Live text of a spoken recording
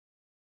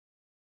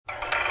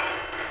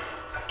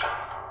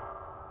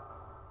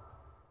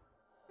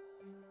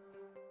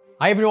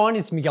Hi everyone,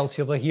 it's Miguel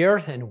Silva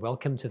here and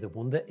welcome to the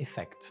Wunda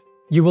Effect.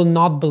 You will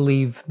not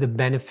believe the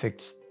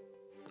benefits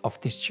of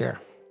this chair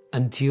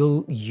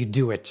until you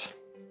do it.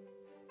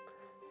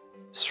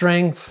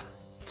 Strength,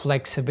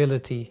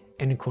 flexibility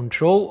and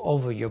control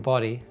over your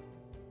body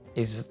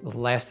is the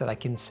last that I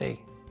can say.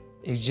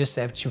 You just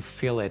have to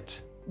feel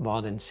it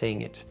more than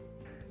saying it.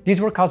 These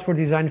workouts were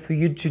designed for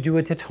you to do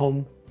it at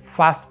home,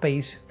 fast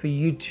pace, for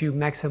you to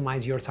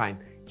maximize your time.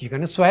 You're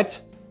gonna sweat,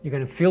 you're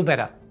gonna feel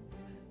better.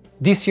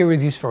 This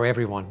series is for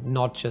everyone,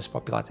 not just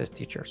for Pilates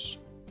teachers.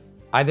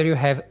 Either you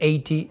have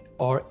 80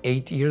 or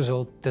 8 years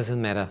old,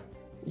 doesn't matter.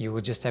 You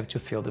will just have to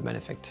feel the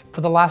benefit.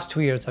 For the last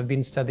 2 years, I've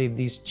been studying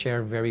this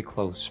chair very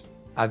close.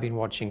 I've been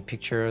watching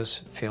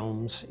pictures,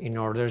 films, in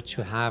order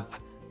to have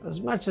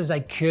as much as I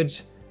could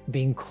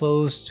being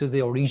close to the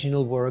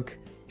original work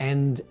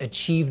and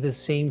achieve the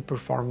same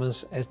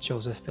performance as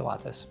Joseph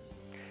Pilates.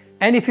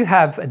 And if you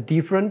have a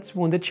different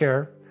Wunda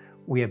chair,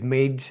 we have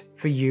made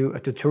for you a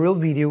tutorial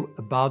video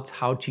about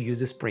how to use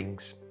the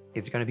springs.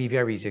 It's going to be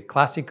very easy,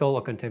 classical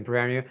or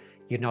contemporary.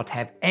 You not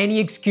have any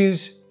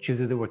excuse to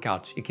do the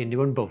workout. You can do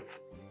them both.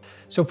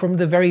 So from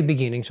the very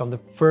beginning, so on the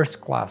first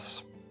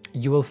class,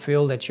 you will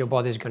feel that your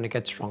body is going to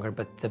get stronger.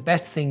 But the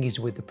best thing is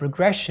with the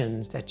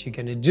progressions that you're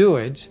going to do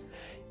it,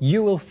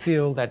 you will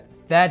feel that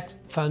that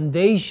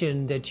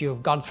foundation that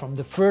you've got from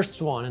the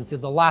first one until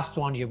the last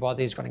one, your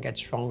body is going to get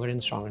stronger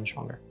and stronger and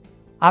stronger.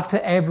 After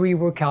every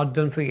workout,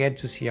 don't forget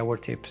to see our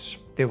tips.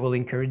 They will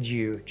encourage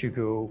you to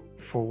go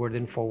forward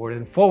and forward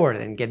and forward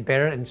and get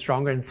better and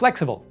stronger and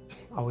flexible.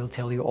 I will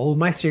tell you all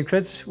my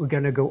secrets. We're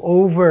gonna go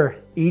over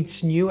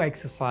each new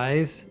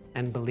exercise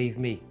and believe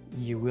me,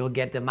 you will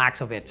get the max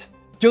of it.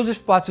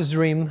 Joseph Pilates'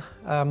 dream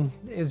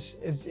is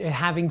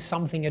having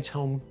something at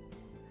home.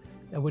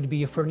 That would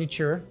be a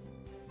furniture.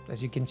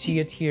 As you can see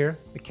it here,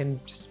 we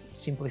can just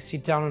simply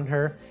sit down on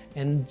her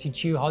and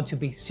teach you how to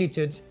be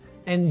seated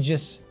and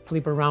just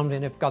flip around,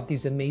 and I've got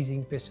this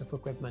amazing piece of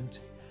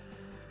equipment.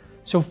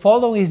 So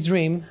follow his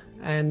dream,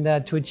 and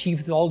to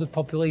achieve all the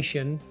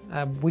population,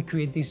 we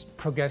create this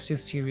progressive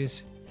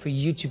series for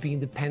you to be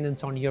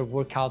independent on your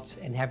workouts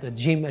and have a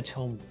gym at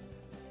home.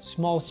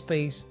 Small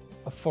space,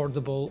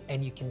 affordable,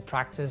 and you can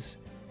practice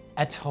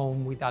at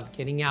home without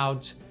getting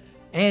out.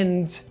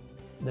 And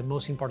the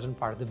most important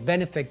part, the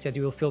benefits that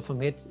you will feel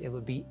from it, it will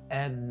be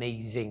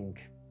amazing.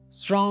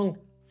 Strong,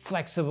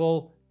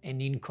 flexible,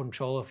 and in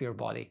control of your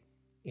body.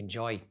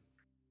 Enjoy.